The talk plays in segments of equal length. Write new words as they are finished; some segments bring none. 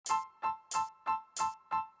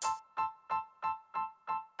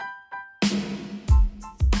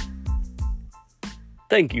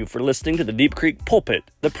Thank you for listening to the Deep Creek Pulpit,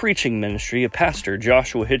 the preaching ministry of Pastor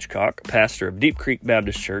Joshua Hitchcock, pastor of Deep Creek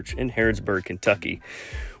Baptist Church in Harrodsburg, Kentucky,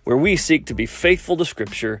 where we seek to be faithful to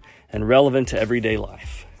Scripture and relevant to everyday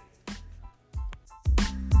life.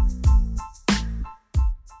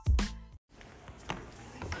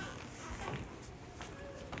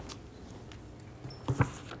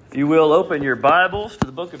 If you will, open your Bibles to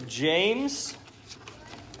the book of James.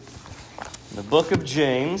 The book of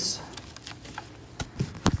James.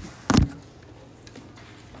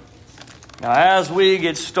 Now, as we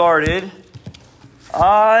get started,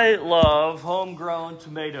 I love homegrown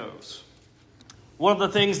tomatoes. One of the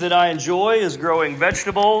things that I enjoy is growing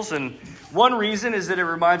vegetables, and one reason is that it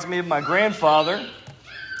reminds me of my grandfather.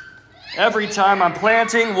 Every time I'm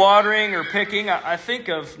planting, watering, or picking, I think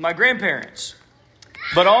of my grandparents.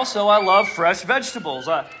 But also, I love fresh vegetables.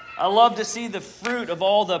 I love to see the fruit of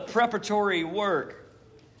all the preparatory work.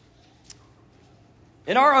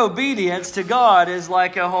 And our obedience to God is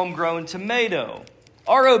like a homegrown tomato.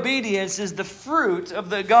 Our obedience is the fruit of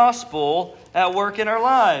the gospel at work in our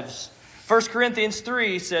lives. 1 Corinthians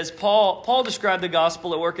 3 says, Paul described the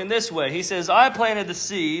gospel at work in this way. He says, I planted the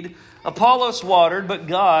seed, Apollos watered, but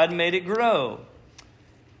God made it grow.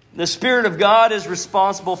 The Spirit of God is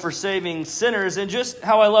responsible for saving sinners, and just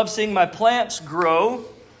how I love seeing my plants grow.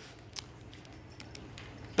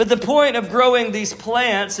 But the point of growing these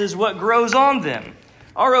plants is what grows on them.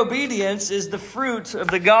 Our obedience is the fruit of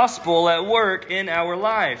the gospel at work in our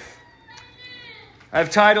life.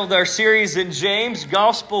 I've titled our series in James,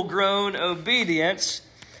 Gospel Grown Obedience,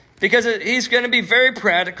 because he's going to be very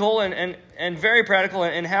practical and very practical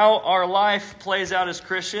in how our life plays out as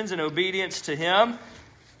Christians in obedience to Him.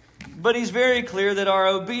 But he's very clear that our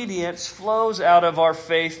obedience flows out of our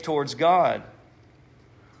faith towards God.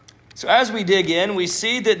 So as we dig in, we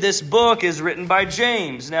see that this book is written by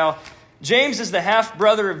James. Now, James is the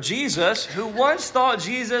half-brother of Jesus who once thought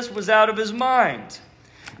Jesus was out of his mind.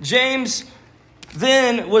 James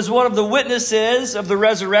then was one of the witnesses of the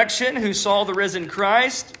resurrection who saw the risen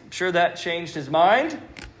Christ. I'm sure that changed his mind.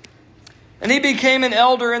 And he became an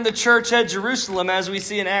elder in the church at Jerusalem, as we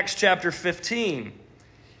see in Acts chapter 15.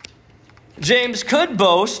 James could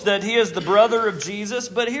boast that he is the brother of Jesus,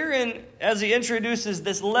 but herein, as he introduces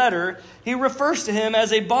this letter, he refers to him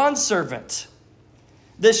as a bondservant.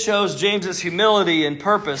 This shows James's humility and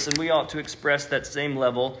purpose, and we ought to express that same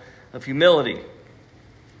level of humility.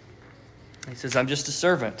 He says, I'm just a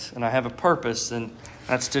servant, and I have a purpose, and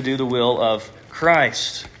that's to do the will of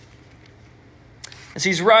Christ. As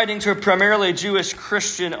he's writing to a primarily Jewish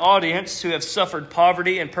Christian audience who have suffered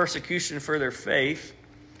poverty and persecution for their faith,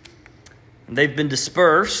 and they've been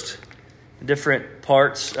dispersed in different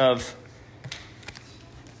parts of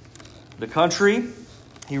the country,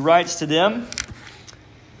 he writes to them.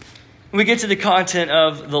 We get to the content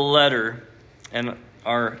of the letter and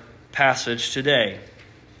our passage today,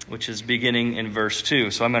 which is beginning in verse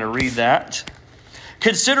 2. So I'm going to read that.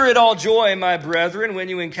 Consider it all joy, my brethren, when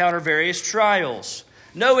you encounter various trials,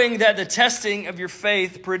 knowing that the testing of your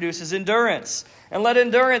faith produces endurance. And let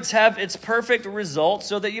endurance have its perfect result,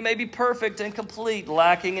 so that you may be perfect and complete,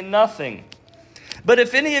 lacking in nothing. But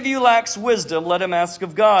if any of you lacks wisdom, let him ask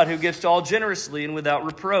of God, who gives to all generously and without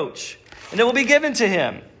reproach, and it will be given to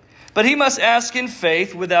him. But he must ask in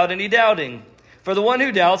faith without any doubting. For the one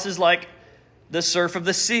who doubts is like the surf of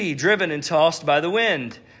the sea, driven and tossed by the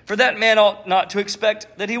wind. For that man ought not to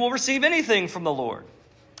expect that he will receive anything from the Lord,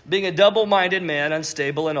 being a double-minded man,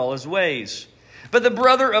 unstable in all his ways. But the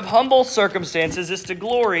brother of humble circumstances is to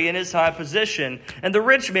glory in his high position, and the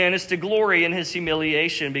rich man is to glory in his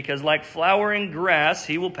humiliation, because like flowering grass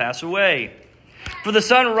he will pass away. For the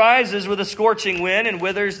sun rises with a scorching wind and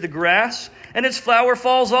withers the grass, and its flower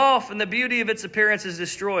falls off, and the beauty of its appearance is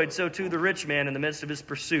destroyed. So too the rich man in the midst of his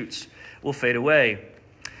pursuits will fade away.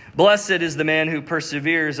 Blessed is the man who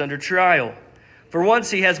perseveres under trial. For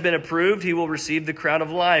once he has been approved, he will receive the crown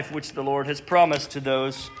of life, which the Lord has promised to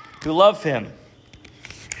those who love him.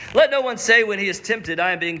 Let no one say when he is tempted,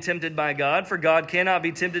 I am being tempted by God, for God cannot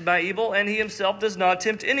be tempted by evil, and he himself does not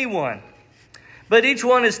tempt anyone. But each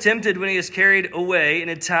one is tempted when he is carried away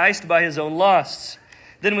and enticed by his own lusts.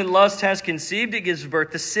 Then when lust has conceived, it gives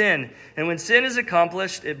birth to sin. And when sin is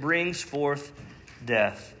accomplished, it brings forth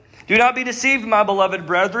death. Do not be deceived, my beloved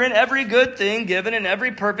brethren. Every good thing given and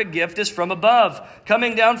every perfect gift is from above,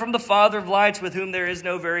 coming down from the Father of lights, with whom there is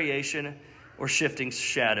no variation or shifting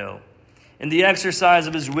shadow. In the exercise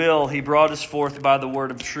of his will, he brought us forth by the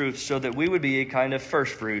word of truth, so that we would be a kind of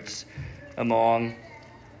firstfruits among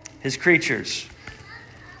his creatures.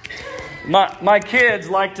 My kids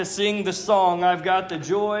like to sing the song, I've got the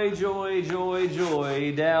joy, joy, joy,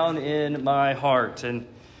 joy down in my heart. And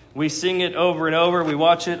we sing it over and over. We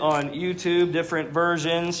watch it on YouTube, different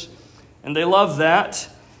versions, and they love that.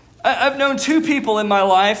 I've known two people in my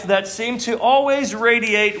life that seem to always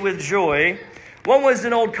radiate with joy. One was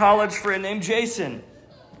an old college friend named Jason.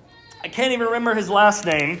 I can't even remember his last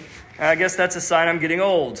name. I guess that's a sign I'm getting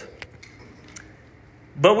old.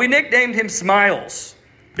 But we nicknamed him Smiles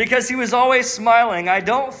because he was always smiling. I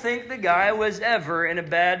don't think the guy was ever in a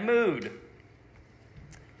bad mood.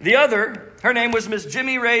 The other, her name was Miss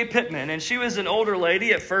Jimmy Ray Pittman, and she was an older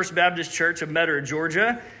lady at First Baptist Church of Metter,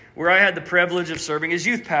 Georgia, where I had the privilege of serving as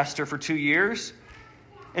youth pastor for 2 years.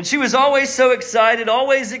 And she was always so excited,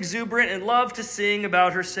 always exuberant, and loved to sing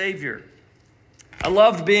about her Savior. I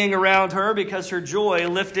loved being around her because her joy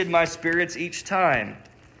lifted my spirits each time.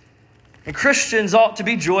 And Christians ought to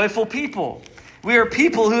be joyful people. We are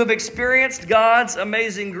people who have experienced God's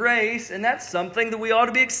amazing grace, and that's something that we ought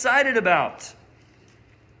to be excited about.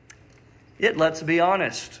 Yet, let's be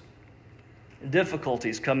honest,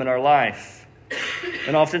 difficulties come in our life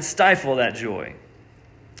and often stifle that joy.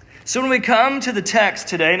 So when we come to the text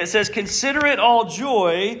today, and it says, "Consider it all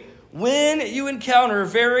joy when you encounter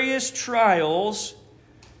various trials,"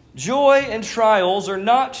 joy and trials are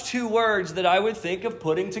not two words that I would think of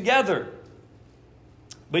putting together.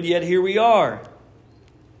 But yet here we are.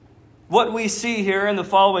 What we see here in the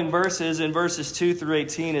following verses, in verses 2 through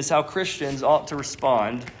 18, is how Christians ought to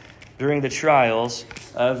respond during the trials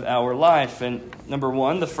of our life. And number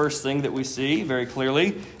one, the first thing that we see very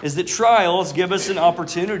clearly is that trials give us an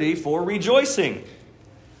opportunity for rejoicing.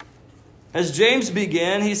 As James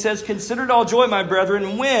began, he says, "Consider it all joy, my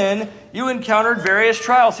brethren, when you encountered various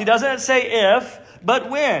trials." He doesn't say if, but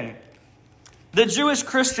when. The Jewish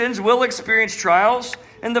Christians will experience trials.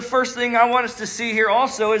 And the first thing I want us to see here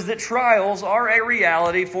also is that trials are a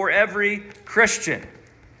reality for every Christian.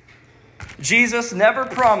 Jesus never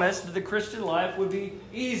promised that the Christian life would be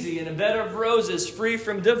easy and a bed of roses, free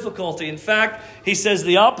from difficulty. In fact, he says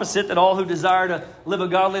the opposite, that all who desire to live a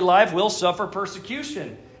godly life will suffer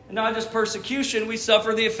persecution. And not just persecution, we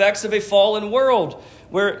suffer the effects of a fallen world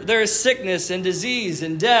where there is sickness and disease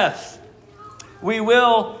and death. We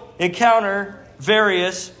will encounter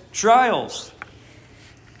various trials.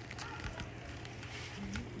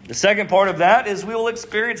 The second part of that is we will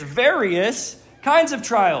experience various kinds of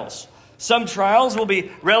trials. Some trials will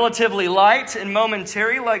be relatively light and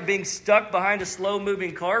momentary, like being stuck behind a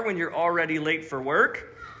slow-moving car when you're already late for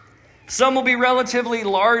work. Some will be relatively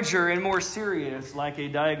larger and more serious, like a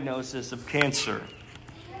diagnosis of cancer.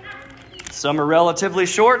 Some are relatively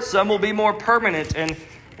short. Some will be more permanent and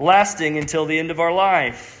lasting until the end of our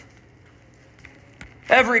life.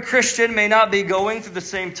 Every Christian may not be going through the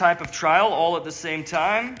same type of trial all at the same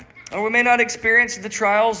time, or we may not experience the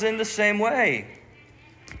trials in the same way.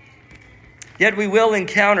 Yet we will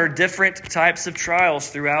encounter different types of trials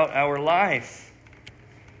throughout our life.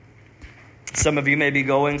 Some of you may be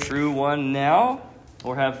going through one now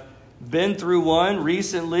or have been through one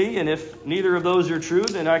recently. And if neither of those are true,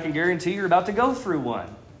 then I can guarantee you're about to go through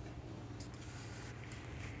one.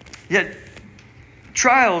 Yet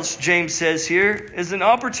trials, James says here, is an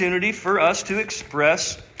opportunity for us to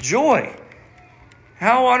express joy.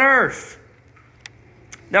 How on earth?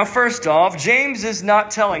 Now, first off, James is not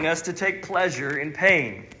telling us to take pleasure in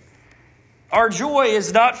pain. Our joy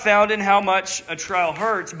is not found in how much a trial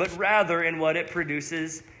hurts, but rather in what it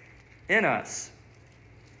produces in us.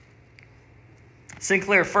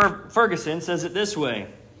 Sinclair Ferguson says it this way,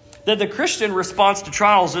 that the Christian response to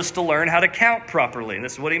trials is to learn how to count properly. And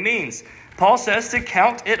this is what he means. Paul says to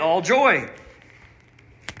count it all joy.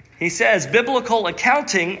 He says biblical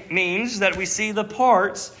accounting means that we see the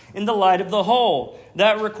parts in the light of the whole.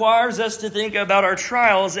 That requires us to think about our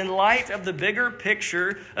trials in light of the bigger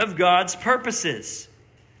picture of God's purposes.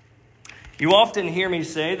 You often hear me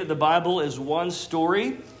say that the Bible is one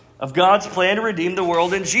story of God's plan to redeem the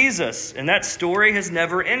world in Jesus. And that story has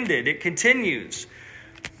never ended. It continues.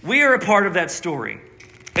 We are a part of that story.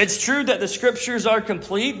 It's true that the Scriptures are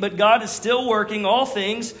complete, but God is still working all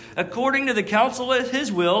things according to the counsel of His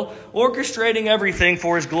will, orchestrating everything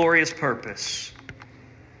for His glorious purpose.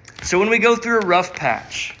 So when we go through a rough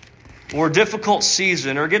patch or a difficult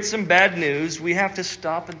season or get some bad news, we have to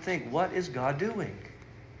stop and think, what is God doing?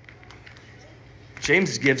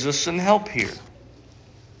 James gives us some help here. It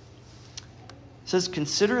says,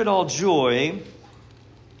 consider it all joy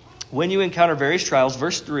when you encounter various trials.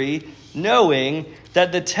 Verse 3, knowing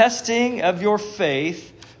that the testing of your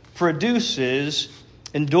faith produces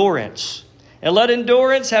endurance. And let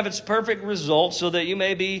endurance have its perfect result so that you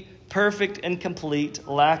may be perfect and complete,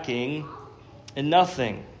 lacking in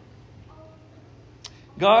nothing.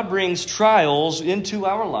 God brings trials into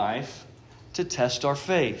our life to test our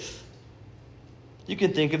faith. You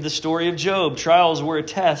can think of the story of Job. Trials were a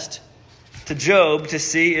test to Job to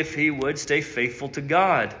see if he would stay faithful to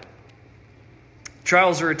God.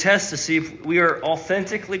 Trials are a test to see if we are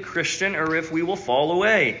authentically Christian or if we will fall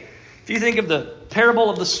away. If you think of the parable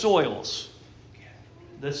of the soils,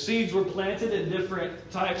 the seeds were planted in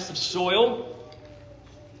different types of soil.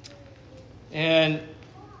 And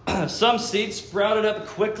some seeds sprouted up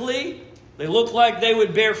quickly. They looked like they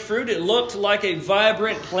would bear fruit. It looked like a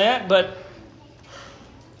vibrant plant, but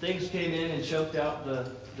things came in and choked out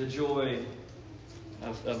the joy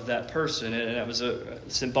of that person. And that was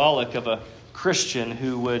symbolic of a Christian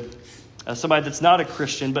who would, somebody that's not a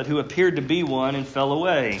Christian, but who appeared to be one and fell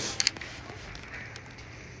away.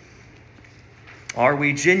 Are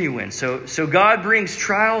we genuine? So God brings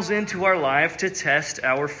trials into our life to test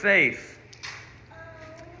our faith.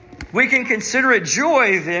 We can consider it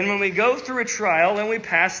joy then when we go through a trial and we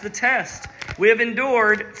pass the test. We have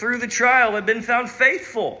endured through the trial and been found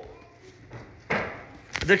faithful.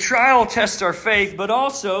 The trial tests our faith, but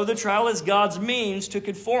also the trial is God's means to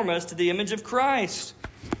conform us to the image of Christ.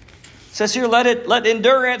 It says here, let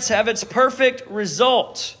endurance have its perfect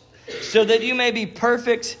result, so that you may be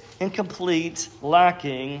perfect and complete,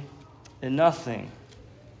 lacking in nothing.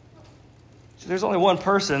 So there's only one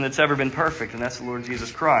person that's ever been perfect, and that's the Lord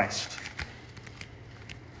Jesus Christ.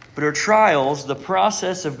 But our trials, the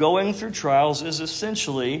process of going through trials, is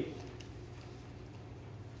essentially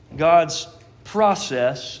God's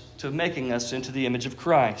process to making us into the image of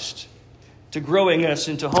Christ, to growing us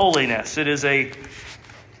into holiness. It is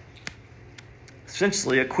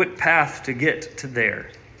essentially a quick path to get to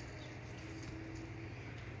there.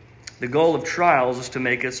 The goal of trials is to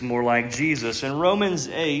make us more like Jesus. In Romans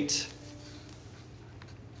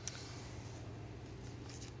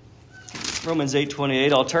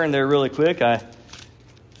 8:28, I'll turn there really quick.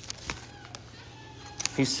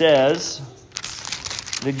 He says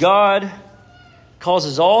that God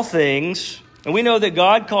causes all things, and we know that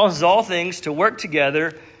God causes all things to work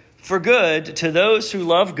together for good to those who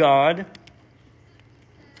love God,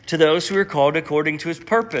 to those who are called according to His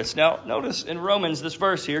purpose. Now, notice in Romans, this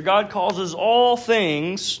verse here, God causes all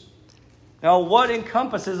things. Now, what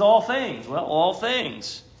encompasses all things? Well, all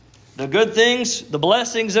things. The good things, the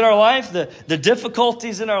blessings in our life, the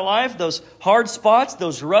difficulties in our life, those hard spots,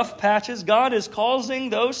 those rough patches. God is causing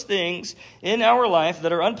those things in our life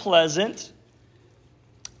that are unpleasant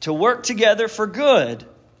to work together for good.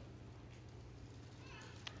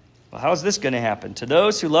 Well, how is this going to happen? To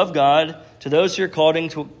those who love God, to those who are called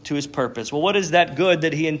to His purpose. Well, what is that good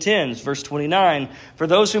that He intends? Verse 29, for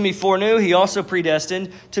those whom He foreknew, He also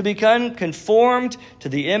predestined to become conformed to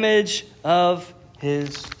the image of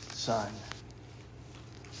His Son.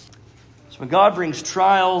 So when God brings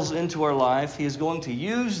trials into our life, He is going to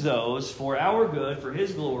use those for our good, for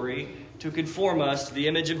His glory, to conform us to the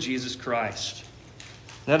image of Jesus Christ.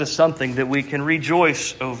 That is something that we can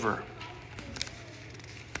rejoice over.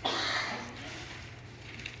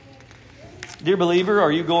 Dear believer,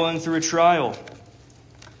 are you going through a trial?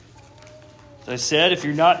 As I said, if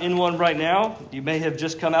you're not in one right now, you may have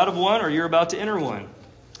just come out of one or you're about to enter one.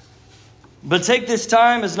 But take this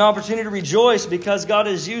time as an opportunity to rejoice because God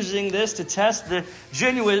is using this to test the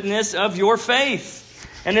genuineness of your faith.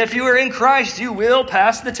 And if you are in Christ, you will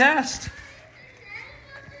pass the test.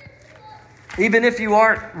 Even if you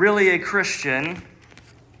aren't really a Christian,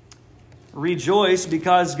 rejoice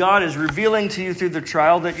because God is revealing to you through the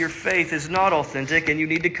trial that your faith is not authentic and you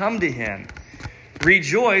need to come to Him.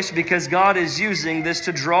 Rejoice because God is using this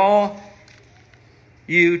to draw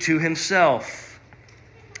you to Himself.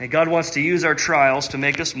 And God wants to use our trials to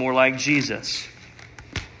make us more like Jesus.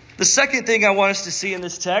 The second thing I want us to see in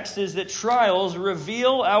this text is that trials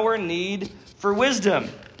reveal our need for wisdom.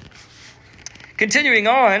 Continuing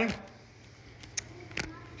on,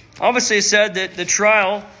 obviously it said that the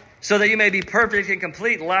trial, so that you may be perfect and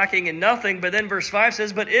complete, lacking in nothing. But then verse 5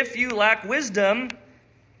 says, but if you lack wisdom,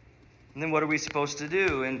 then what are we supposed to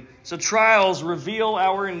do? And so trials reveal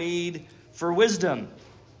our need for wisdom.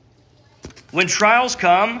 When trials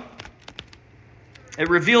come, it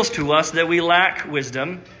reveals to us that we lack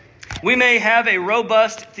wisdom. We may have a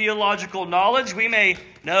robust theological knowledge. We may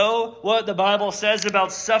know what the Bible says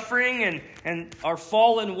about suffering and our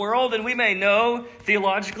fallen world. And we may know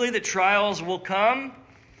theologically that trials will come.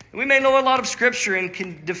 We may know a lot of Scripture and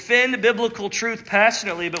can defend biblical truth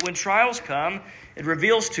passionately. But when trials come, it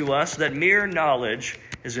reveals to us that mere knowledge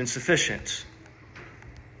is insufficient.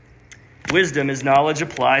 Wisdom is knowledge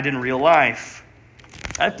applied in real life.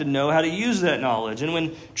 I have to know how to use that knowledge. And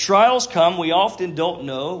when trials come, we often don't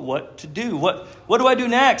know what to do. What do I do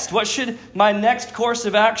next? What should my next course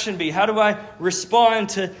of action be? How do I respond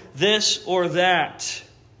to this or that?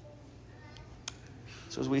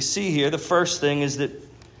 So as we see here, the first thing is that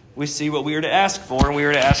we see what we are to ask for, and we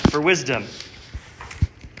are to ask for wisdom.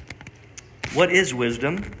 What is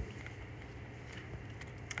wisdom?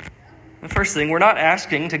 The first thing, we're not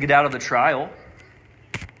asking to get out of the trial.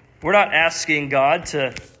 We're not asking God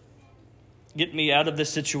to get me out of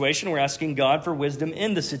this situation. We're asking God for wisdom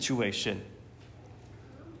in the situation.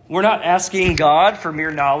 We're not asking God for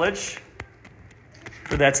mere knowledge,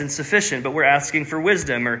 for that's insufficient, but we're asking for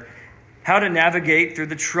wisdom, or how to navigate through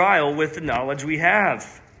the trial with the knowledge we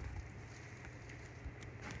have.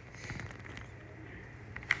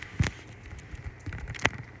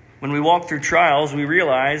 When we walk through trials, we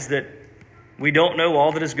realize that we don't know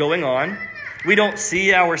all that is going on. We don't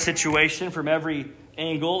see our situation from every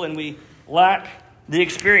angle, and we lack the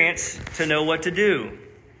experience to know what to do.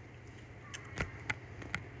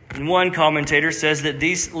 And one commentator says that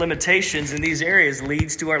these limitations in these areas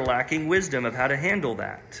leads to our lacking wisdom of how to handle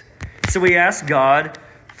that. So we ask God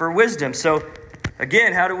for wisdom. So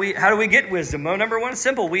again, how do we get wisdom? Well, number one,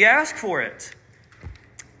 simple. We ask for it.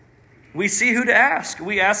 We see who to ask.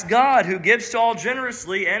 We ask God, who gives to all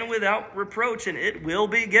generously and without reproach, and it will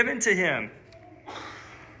be given to him.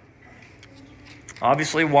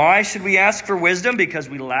 Obviously, why should we ask for wisdom? Because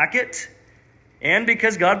we lack it, and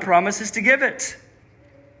because God promises to give it.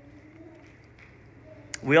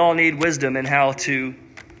 We all need wisdom in how to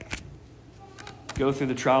go through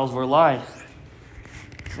the trials of our life.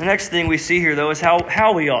 The next thing we see here, though, is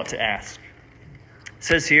how we ought to ask. It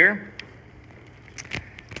says here,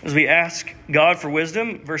 as we ask God for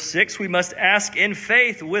wisdom, verse 6, we must ask in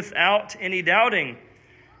faith without any doubting.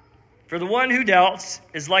 For the one who doubts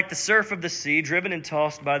is like the surf of the sea, driven and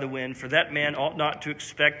tossed by the wind. For that man ought not to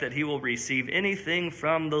expect that he will receive anything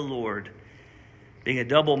from the Lord, being a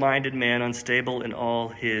double-minded man, unstable in all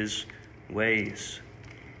his ways.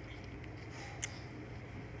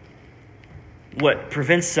 What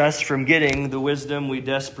prevents us from getting the wisdom we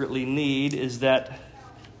desperately need is that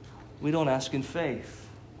we don't ask in faith.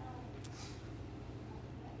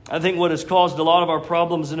 I think what has caused a lot of our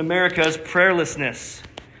problems in America is prayerlessness.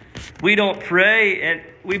 We don't pray, and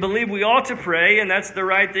we believe we ought to pray, and that's the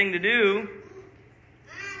right thing to do.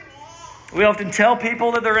 We often tell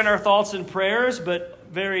people that they're in our thoughts and prayers, but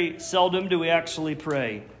very seldom do we actually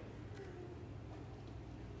pray.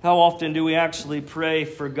 How often do we actually pray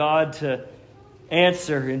for God to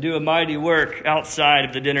answer and do a mighty work outside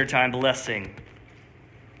of the dinner time blessing?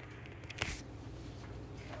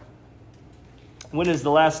 When is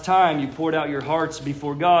the last time you poured out your hearts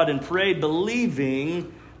before God and prayed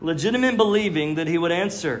legitimate believing that he would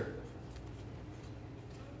answer?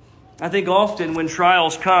 I think often when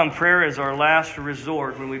trials come, prayer is our last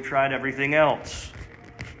resort when we've tried everything else,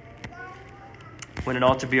 when it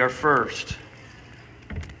ought to be our first.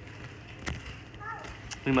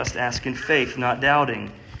 We must ask in faith, not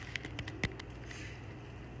doubting.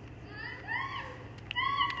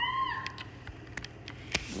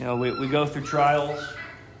 You know, we go through trials.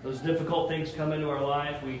 Those difficult things come into our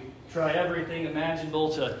life. We try everything imaginable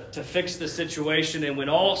to fix the situation. And when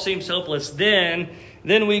all seems hopeless, then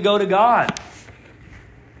we go to God.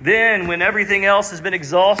 Then, when everything else has been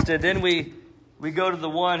exhausted, then we go to the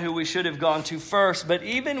one who we should have gone to first. But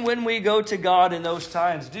even when we go to God in those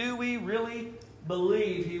times, do we really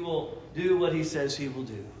believe he will do what he says he will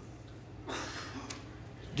do?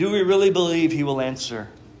 Do we really believe he will answer?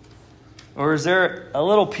 Or is there a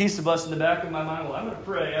little piece of us in the back of my mind, well, I'm going to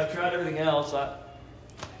pray. I've tried everything else. I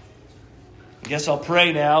guess I'll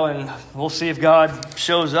pray now and we'll see if God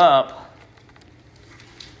shows up.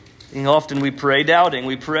 And often we pray doubting.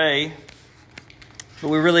 We pray, but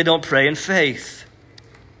we really don't pray in faith.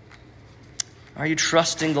 Are you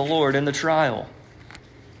trusting the Lord in the trial?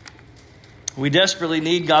 We desperately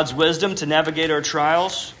need God's wisdom to navigate our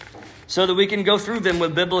trials so that we can go through them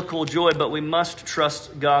with biblical joy, but we must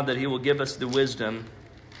trust God that he will give us the wisdom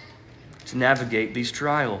to navigate these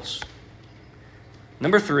trials.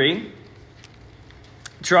 Number 3,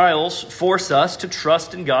 trials force us to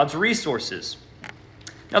trust in God's resources.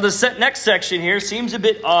 Now, the next section here seems a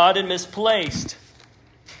bit odd and misplaced.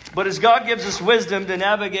 But as God gives us wisdom to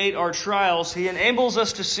navigate our trials, he enables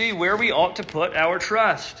us to see where we ought to put our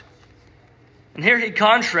trust. And here he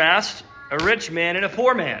contrasts a rich man and a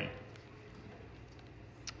poor man.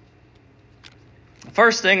 The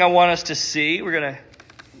first thing I want us to see, we're going to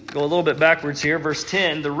go a little bit backwards here. Verse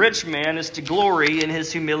 10, the rich man is to glory in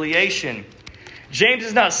his humiliation. James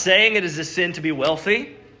is not saying it is a sin to be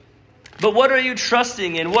wealthy. But what are you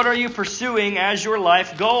trusting in? What are you pursuing as your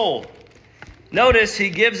life goal? Notice he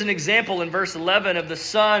gives an example in verse 11 of the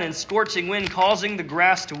sun and scorching wind causing the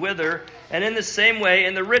grass to wither. And in the same way,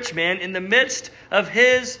 in the rich man, in the midst of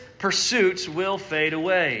his pursuits, will fade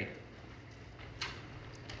away.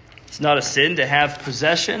 It's not a sin to have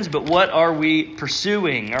possessions, but what are we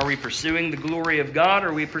pursuing? Are we pursuing the glory of God, or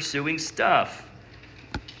are we pursuing stuff?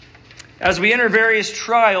 As we enter various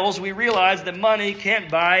trials, we realize that money can't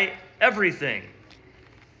buy everything.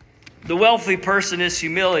 The wealthy person is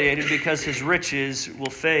humiliated because his riches will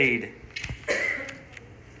fade.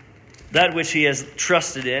 That which he has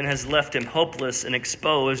trusted in has left him hopeless and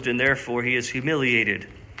exposed, and therefore he is humiliated.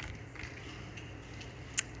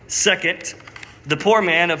 Second, the poor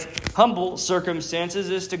man of humble circumstances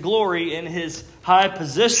is to glory in his high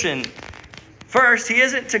position. First, he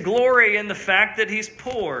isn't to glory in the fact that he's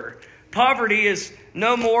poor. Poverty is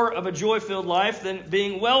no more of a joy-filled life than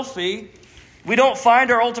being wealthy. We don't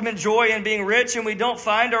find our ultimate joy in being rich, and we don't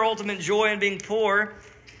find our ultimate joy in being poor.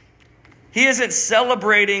 He isn't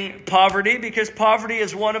celebrating poverty because poverty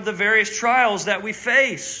is one of the various trials that we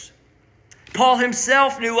face. Paul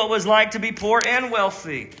himself knew what it was like to be poor and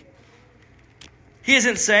wealthy. He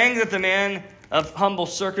isn't saying that the man of humble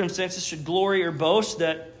circumstances should glory or boast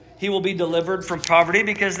that he will be delivered from poverty,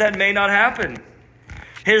 because that may not happen.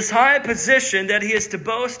 His high position that he is to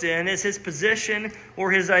boast in is his position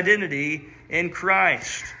or his identity in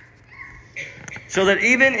Christ. So that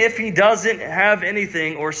even if he doesn't have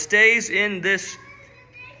anything or stays in this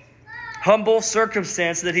humble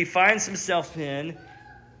circumstance that he finds himself in,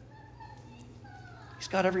 he's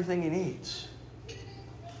got everything he needs.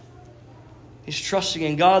 He's trusting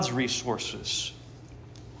in God's resources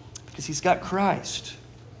because he's got Christ.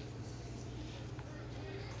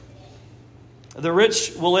 The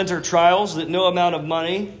rich will enter trials that no amount of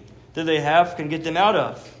money that they have can get them out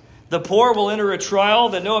of. The poor will enter a trial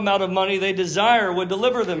that no amount of money they desire would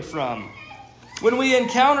deliver them from. When we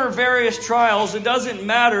encounter various trials, it doesn't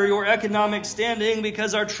matter your economic standing,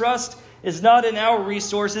 because our trust is not in our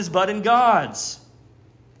resources but in God's.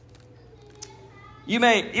 You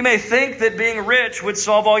may think that being rich would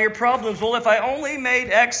solve all your problems. Well, if I only made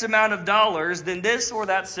X amount of dollars, then this or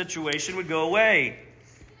that situation would go away.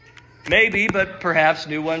 Maybe, but perhaps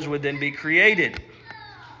new ones would then be created.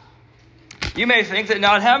 You may think that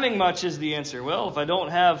not having much is the answer. Well, if I don't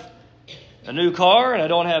have a new car, and I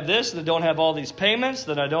don't have this, and I don't have all these payments,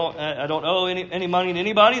 that I don't owe any money to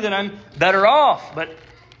anybody, then I'm better off. But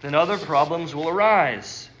then other problems will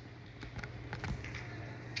arise.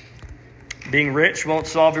 Being rich won't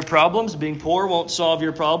solve your problems. Being poor won't solve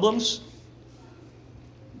your problems.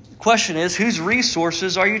 The question is, whose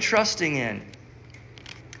resources are you trusting in?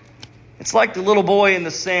 It's like the little boy in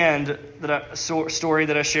the sand story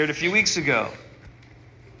that I shared a few weeks ago.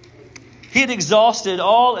 He had exhausted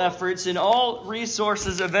all efforts and all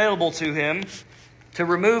resources available to him to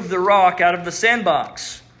remove the rock out of the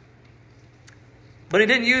sandbox. But he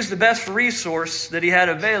didn't use the best resource that he had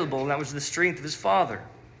available, and that was the strength of his father.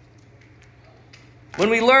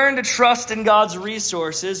 When we learn to trust in God's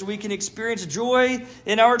resources, we can experience joy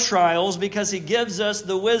in our trials because he gives us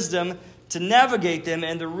the wisdom to navigate them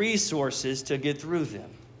and the resources to get through them.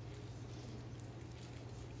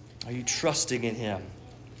 Are you trusting in him?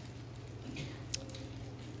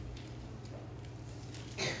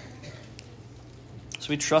 So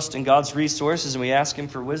we trust in God's resources and we ask him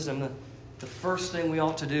for wisdom. The first thing we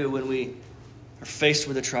ought to do when we are faced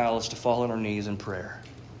with a trial is to fall on our knees in prayer.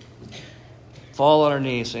 Fall on our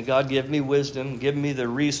knees and God, give me wisdom, give me the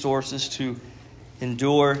resources to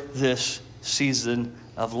endure this season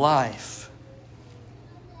of life.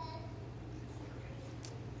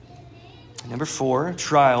 Number 4,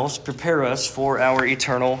 trials prepare us for our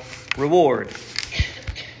eternal reward.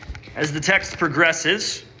 As the text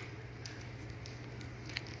progresses,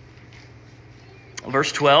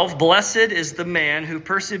 verse 12, blessed is the man who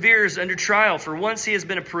perseveres under trial, for once he has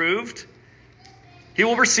been approved, he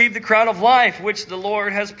will receive the crown of life, which the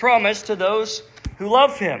Lord has promised to those who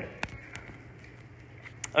love him.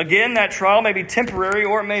 Again, that trial may be temporary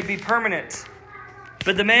or it may be permanent.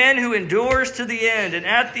 But the man who endures to the end, and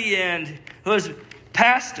at the end, who has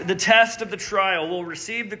passed the test of the trial, will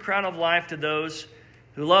receive the crown of life to those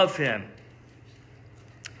who love him.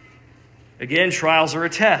 Again, trials are a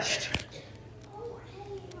test.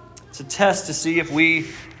 It's a test to see if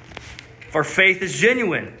our faith is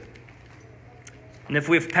genuine. And if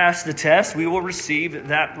we've passed the test, we will receive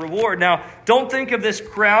that reward. Now, don't think of this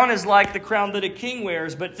crown as like the crown that a king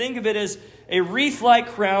wears, but think of it as a wreath-like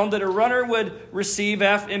crown that a runner would receive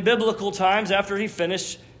in biblical times after he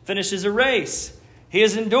finishes a race. He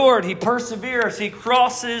has endured, he perseveres, he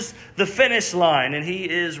crosses the finish line, and he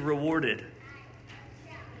is rewarded.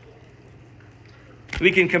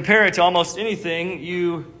 We can compare it to almost anything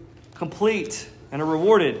you complete and are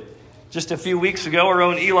rewarded. Just a few weeks ago, our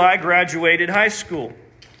own Eli graduated high school.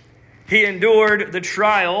 He endured the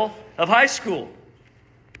trial of high school.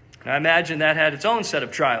 I imagine that had its own set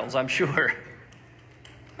of trials, I'm sure.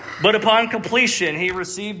 But upon completion, he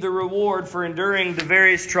received the reward for enduring the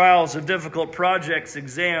various trials of difficult projects,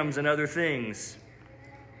 exams, and other things.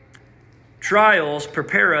 Trials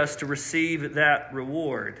prepare us to receive that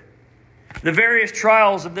reward. The various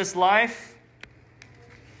trials of this life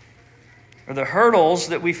are the hurdles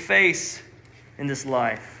that we face in this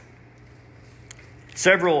life.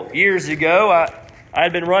 Several years ago, I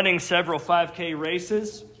had been running several 5K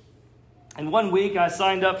races. And one week I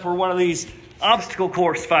signed up for one of these obstacle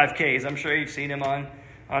course 5Ks. I'm sure you've seen them on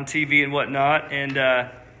TV and whatnot. And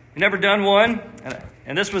never done one.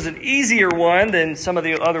 And this was an easier one than some of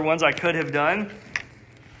the other ones I could have done.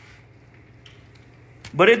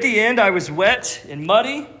 But at the end, I was wet and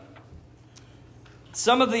muddy.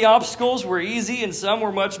 Some of the obstacles were easy and some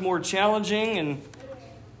were much more challenging. And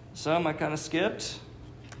some I kind of skipped.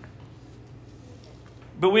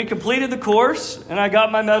 But we completed the course and I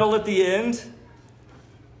got my medal at the end.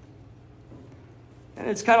 And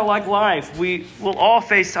it's kind of like life. We will all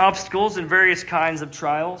face obstacles and various kinds of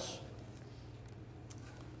trials.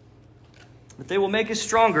 But they will make us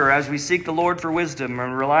stronger as we seek the Lord for wisdom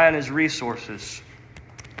and rely on His resources.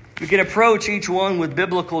 We can approach each one with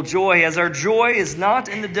biblical joy, as our joy is not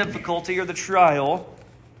in the difficulty or the trial,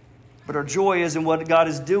 but our joy is in what God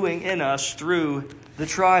is doing in us through the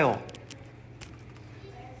trial.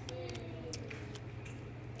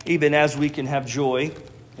 Even as we can have joy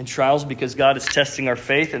in trials because God is testing our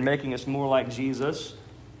faith and making us more like Jesus,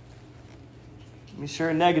 let me share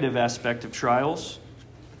a negative aspect of trials.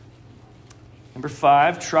 Number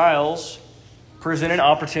 5, trials present an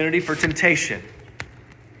opportunity for temptation.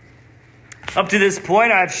 Up to this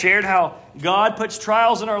point, I've shared how God puts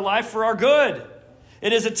trials in our life for our good.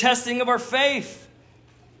 It is a testing of our faith.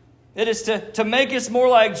 It is to make us more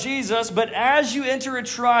like Jesus. But as you enter a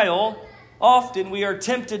trial, often we are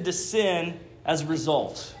tempted to sin as a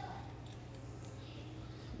result.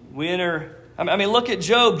 Look at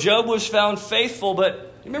Job. Job was found faithful,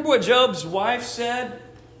 but you remember what Job's wife said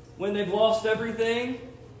when they've lost everything?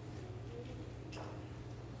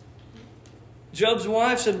 Job's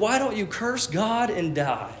wife said, "Why don't you curse God and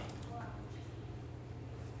die?"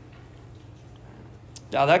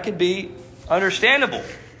 Now that could be understandable.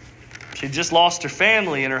 She just lost her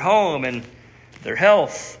family and her home and their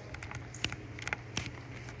health.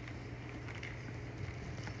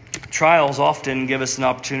 Trials often give us an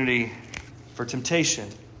opportunity for temptation.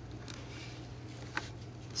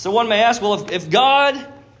 So one may ask, well, if God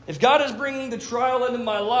is bringing the trial into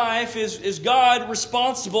my life, is God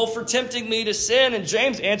responsible for tempting me to sin? And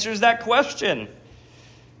James answers that question.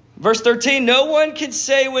 Verse 13, no one can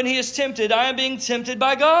say when he is tempted, I am being tempted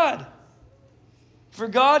by God. For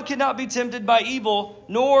God cannot be tempted by evil,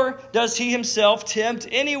 nor does he himself tempt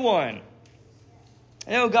anyone.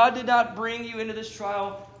 No, God did not bring you into this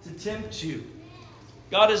trial to tempt you.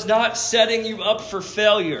 God is not setting you up for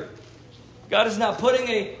failure. God is not putting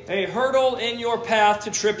a hurdle in your path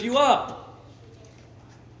to trip you up.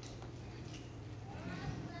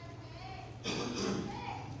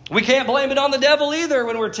 We can't blame it on the devil either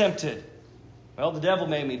when we're tempted. Well, the devil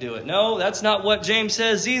made me do it. No, that's not what James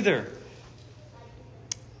says either.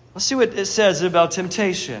 Let's see what it says about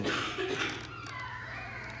temptation.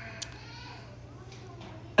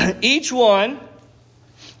 Each one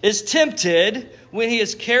is tempted when he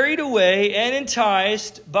is carried away and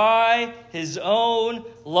enticed by his own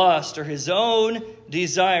lust or his own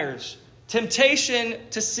desires. Temptation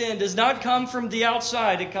to sin does not come from the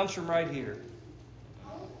outside. It comes from right here.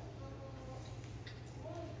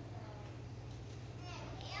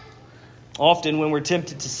 Often when we're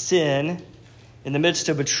tempted to sin in the midst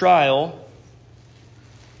of a trial,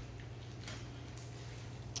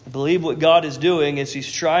 I believe what God is doing is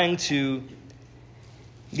He's trying to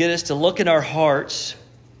get us to look in our hearts.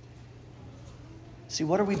 See,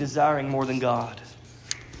 what are we desiring more than God?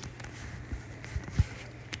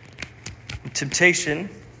 Temptation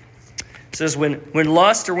says when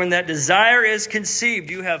lust or when that desire is conceived,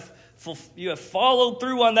 you have followed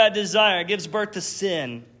through on that desire. It gives birth to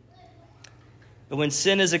sin. But when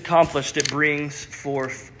sin is accomplished, it brings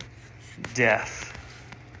forth death.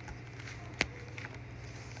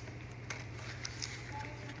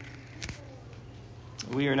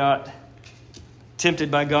 We are not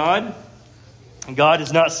tempted by God. God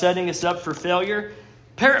is not setting us up for failure.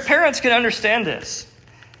 Parents can understand this.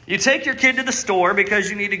 You take your kid to the store because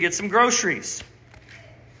you need to get some groceries.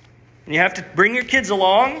 And you have to bring your kids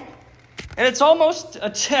along. And it's almost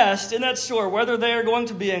a test in that store whether they are going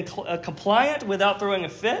to be compliant without throwing a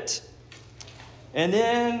fit. And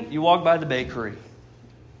then you walk by the bakery.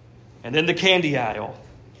 And then the candy aisle.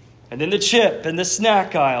 And then the chip and the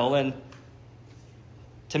snack aisle. And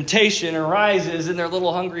temptation arises in their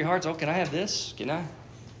little hungry hearts. Oh, can I have this? Can I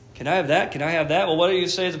have that? Can I have that? Well, what do you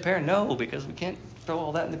say as a parent? No, because we can't throw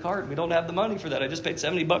all that in the cart. We don't have the money for that. I just paid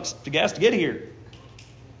 $70 to gas to get here.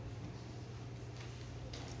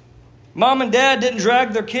 Mom and dad didn't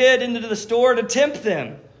drag their kid into the store to tempt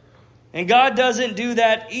them. And God doesn't do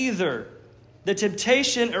that either. The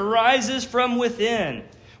temptation arises from within.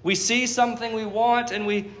 We see something we want and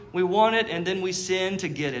we want it, and then we sin to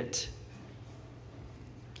get it.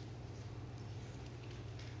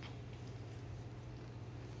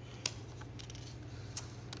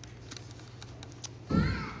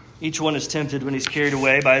 Each one is tempted when he's carried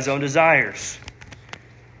away by his own desires.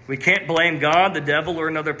 We can't blame God, the devil, or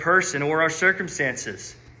another person, or our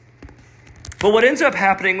circumstances. But what ends up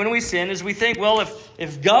happening when we sin is we think, well,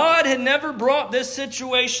 if God had never brought this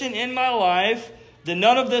situation in my life, then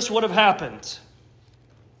none of this would have happened.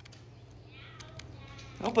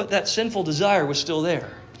 Oh, but that sinful desire was still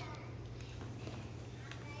there.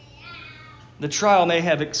 The trial may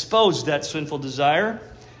have exposed that sinful desire,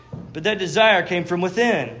 but that desire came from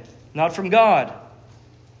within, not from God.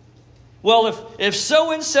 Well, if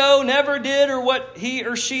so-and-so never did or what he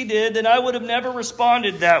or she did, then I would have never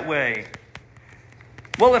responded that way.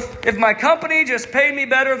 Well, if my company just paid me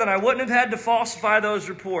better, then I wouldn't have had to falsify those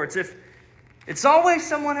reports. It's always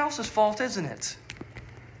someone else's fault, isn't it?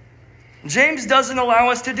 James doesn't allow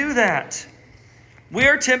us to do that. We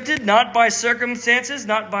are tempted not by circumstances,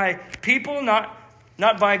 not by people, not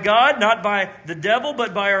by God, not by the devil,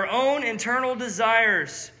 but by our own internal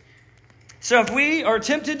desires. So if we are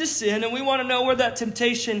tempted to sin and we want to know where that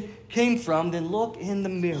temptation came from, then look in the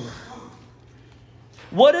mirror.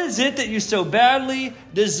 What is it that you so badly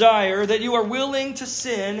desire that you are willing to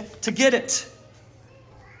sin to get it?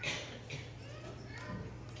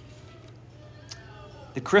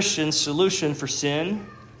 The Christian's solution for sin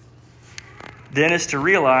then is to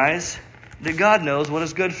realize that God knows what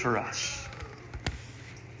is good for us.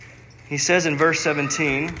 He says in verse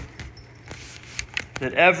 17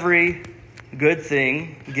 that every good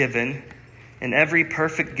thing given and every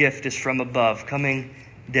perfect gift is from above, coming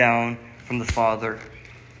down from the Father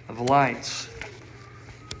of lights.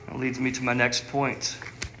 That leads me to my next point.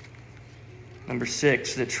 Number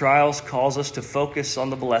 6, that trials cause us to focus on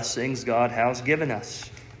the blessings God has given us.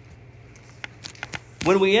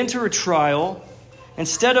 When we enter a trial,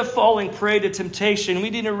 instead of falling prey to temptation, we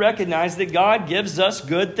need to recognize that God gives us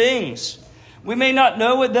good things. We may not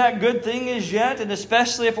know what that good thing is yet, and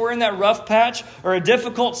especially if we're in that rough patch or a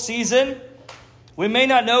difficult season, we may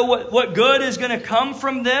not know what good is going to come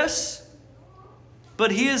from this.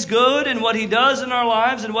 But He is good, and what He does in our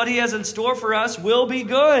lives and what He has in store for us will be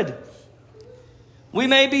good. We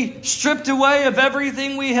may be stripped away of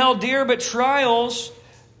everything we held dear, but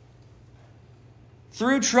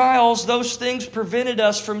through trials, those things prevented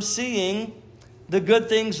us from seeing the good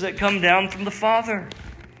things that come down from the Father.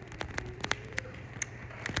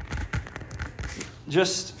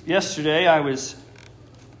 Just yesterday, I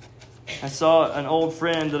saw an old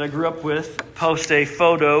friend that I grew up with post a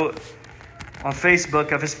photo on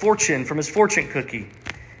Facebook of his fortune, from his fortune cookie.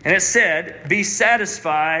 And it said, "Be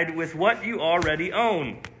satisfied with what you already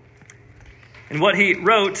own." And what he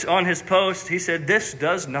wrote on his post, he said, "This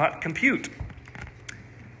does not compute."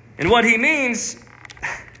 And what he means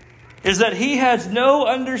is that he has no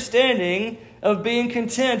understanding of being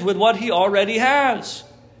content with what he already has.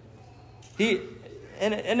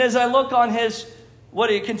 And as I look on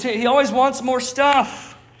he always wants more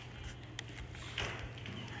stuff.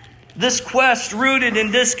 This quest rooted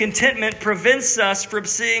in discontentment prevents us from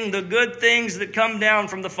seeing the good things that come down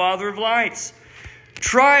from the Father of lights.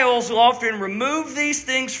 Trials will often remove these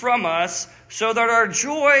things from us so that our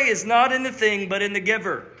joy is not in the thing but in the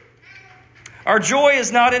giver. Our joy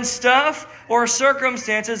is not in stuff or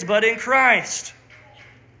circumstances but in Christ.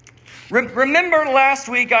 Remember last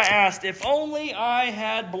week I asked, if only I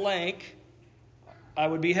had blank, I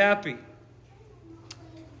would be happy.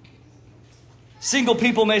 Single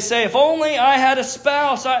people may say, if only I had a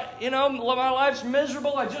spouse, my life's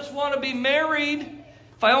miserable, I just want to be married.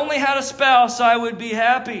 If I only had a spouse, I would be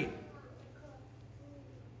happy.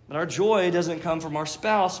 But our joy doesn't come from our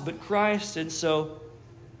spouse, but Christ. And so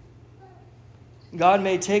God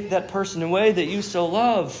may take that person away that you so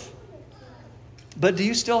love. But do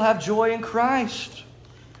you still have joy in Christ?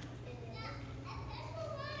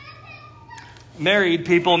 Married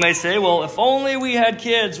people may say, well, if only we had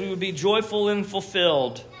kids, we would be joyful and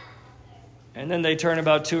fulfilled. And then they turn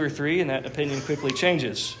about 2 or 3, and that opinion quickly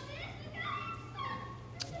changes.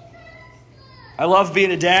 I love being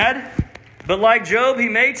a dad, but like Job, he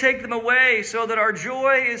may take them away so that our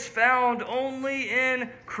joy is found only in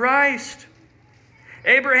Christ.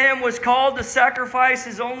 Abraham was called to sacrifice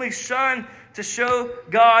his only son to show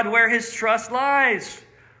God where his trust lies.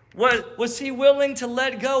 Was he willing to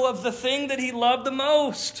let go of the thing that he loved the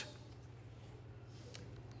most?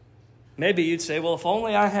 Maybe you'd say, well, if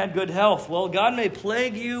only I had good health. Well, God may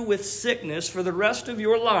plague you with sickness for the rest of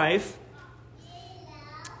your life.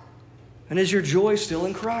 And is your joy still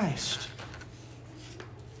in Christ?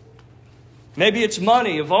 Maybe it's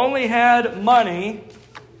money. If only had money,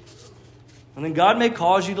 and then God may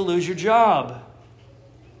cause you to lose your job.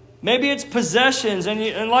 Maybe it's possessions,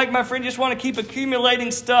 and like my friend, you just want to keep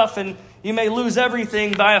accumulating stuff, and you may lose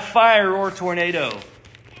everything by a fire or a tornado.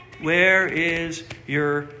 Where is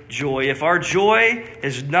your joy? If our joy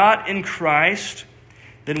is not in Christ,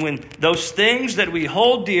 then when those things that we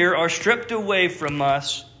hold dear are stripped away from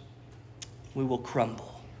us, we will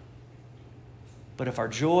crumble. But if our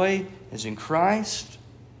joy is in Christ,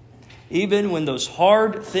 even when those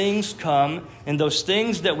hard things come and those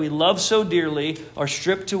things that we love so dearly are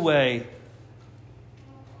stripped away,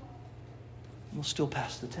 we'll still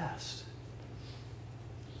pass the test.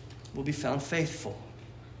 We'll be found faithful.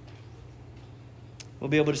 We'll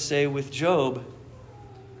be able to say with Job,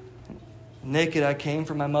 naked I came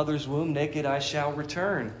from my mother's womb, naked I shall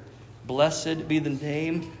return. Blessed be the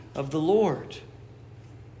name of the Lord.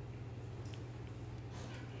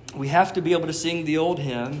 We have to be able to sing the old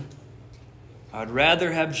hymn, I'd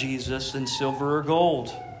rather have Jesus than silver or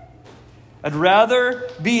gold. I'd rather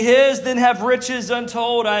be His than have riches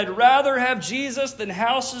untold. I'd rather have Jesus than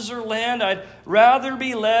houses or land. I'd rather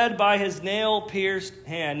be led by His nail-pierced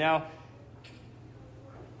hand. Now,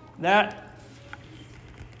 that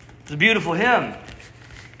is a beautiful hymn.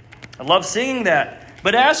 I love singing that.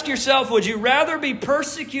 But ask yourself, would you rather be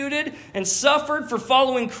persecuted and suffered for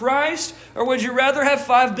following Christ, or would you rather have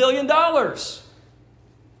 $5 billion? $5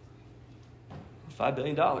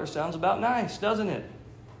 billion sounds about nice, doesn't it?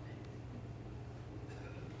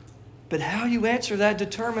 But how you answer that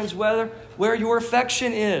determines where your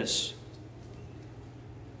affection is.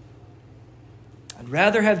 I'd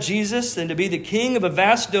rather have Jesus than to be the king of a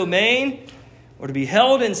vast domain or to be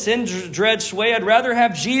held in sin-dread sway. I'd rather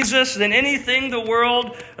have Jesus than anything the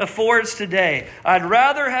world affords today. I'd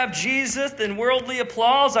rather have Jesus than worldly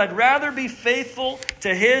applause. I'd rather be faithful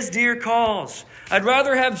to His dear cause. I'd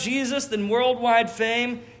rather have Jesus than worldwide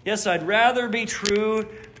fame. Yes, I'd rather be true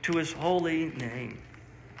to His holy name.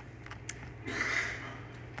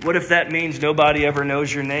 What if that means nobody ever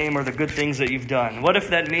knows your name or the good things that you've done? What if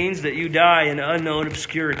that means that you die in unknown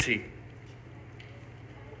obscurity?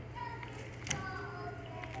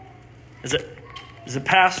 As a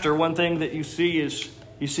pastor, one thing that you see is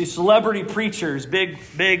you see celebrity preachers, big,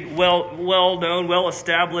 well-known,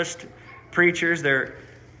 well-established preachers. They're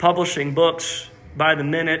publishing books by the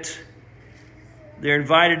minute. They're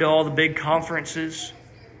invited to all the big conferences.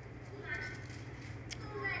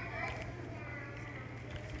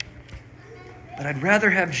 But I'd rather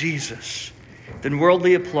have Jesus than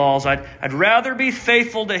worldly applause. I'd rather be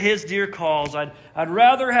faithful to His dear cause. I'd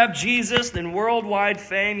rather have Jesus than worldwide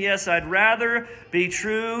fame. Yes, I'd rather be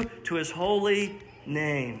true to His holy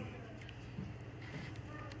name.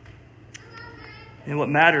 And what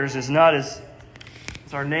matters is not is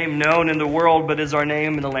our name known in the world, but is our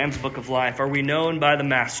name in the Lamb's Book of Life. Are we known by the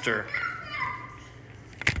Master?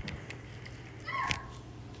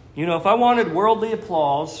 You know, if I wanted worldly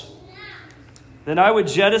applause, then I would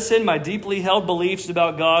jettison my deeply held beliefs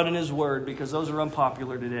about God and His Word, because those are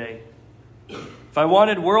unpopular today. If I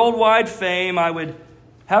wanted worldwide fame, I would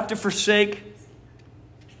have to forsake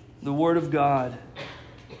the Word of God.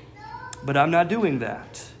 But I'm not doing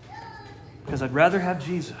that, because I'd rather have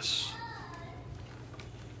Jesus.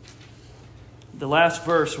 The last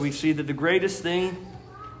verse, we see that the greatest thing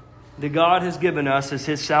that God has given us is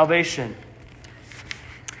His salvation.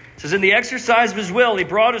 It says, in the exercise of His will, He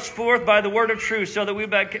brought us forth by the word of truth, so that we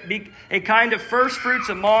might be a kind of first fruits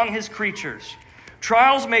among His creatures.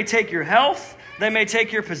 Trials may take your health. They may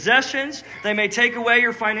take your possessions. They may take away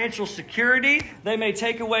your financial security. They may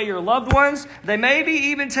take away your loved ones. They maybe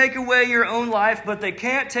even take away your own life, but they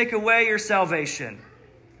can't take away your salvation.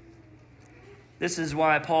 This is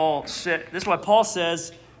why Paul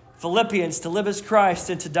says, Philippians, to live is Christ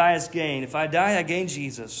and to die is gain. If I die, I gain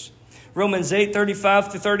Jesus. Romans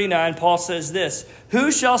 8:35-39, Paul says this,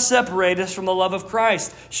 "Who shall separate us from the love of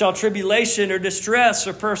Christ? Shall tribulation or distress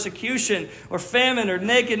or persecution or famine or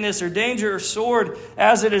nakedness or danger or sword?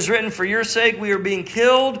 As it is written, for your sake we are being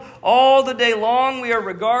killed. All the day long we are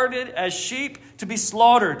regarded as sheep to be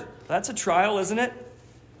slaughtered." That's a trial, isn't it?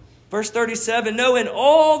 Verse 37, "No, in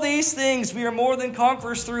all these things we are more than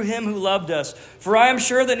conquerors through him who loved us. For I am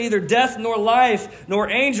sure that neither death nor life, nor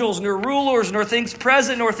angels, nor rulers, nor things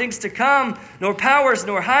present, nor things to come, nor powers,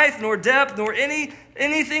 nor height, nor depth, nor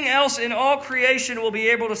anything else in all creation will be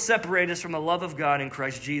able to separate us from the love of God in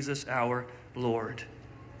Christ Jesus our Lord."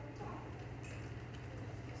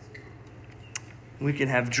 We can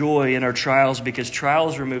have joy in our trials because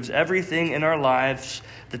trials removes everything in our lives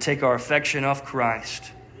to take our affection off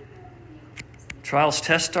Christ. Trials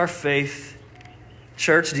test our faith.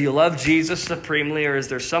 Church, do you love Jesus supremely, or is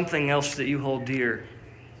there something else that you hold dear?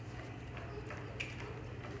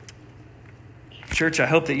 Church, I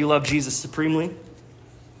hope that you love Jesus supremely.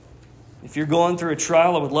 If you're going through a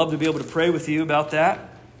trial, I would love to be able to pray with you about that.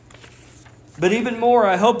 But even more,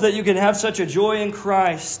 I hope that you can have such a joy in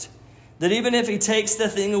Christ that even if he takes the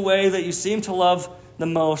thing away that you seem to love the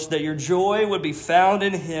most, that your joy would be found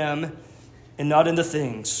in him and not in the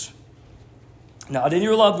things. Not in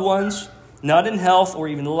your loved ones, not in health or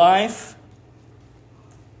even life,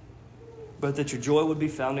 but that your joy would be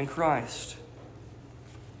found in Christ.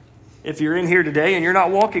 If you're in here today and you're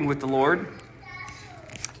not walking with the Lord,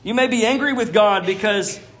 you may be angry with God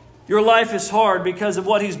because your life is hard because of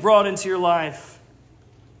what he's brought into your life.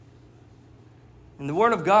 And the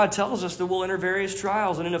Word of God tells us that we'll enter various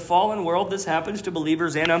trials. And in a fallen world, this happens to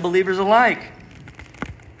believers and unbelievers alike.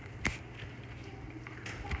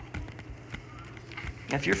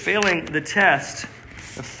 If you're failing the test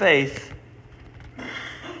of faith,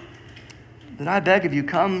 then I beg of you,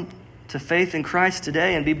 come to faith in Christ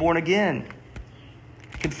today and be born again.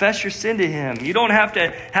 Confess your sin to him. You don't have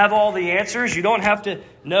to have all the answers. You don't have to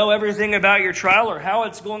know everything about your trial or how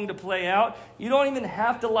it's going to play out. You don't even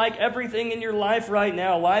have to like everything in your life right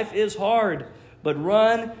now. Life is hard. But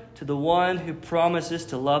run to the one who promises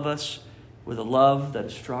to love us with a love that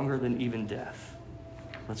is stronger than even death.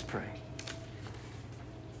 Let's pray.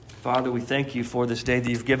 Father, we thank you for this day that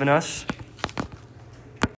you've given us.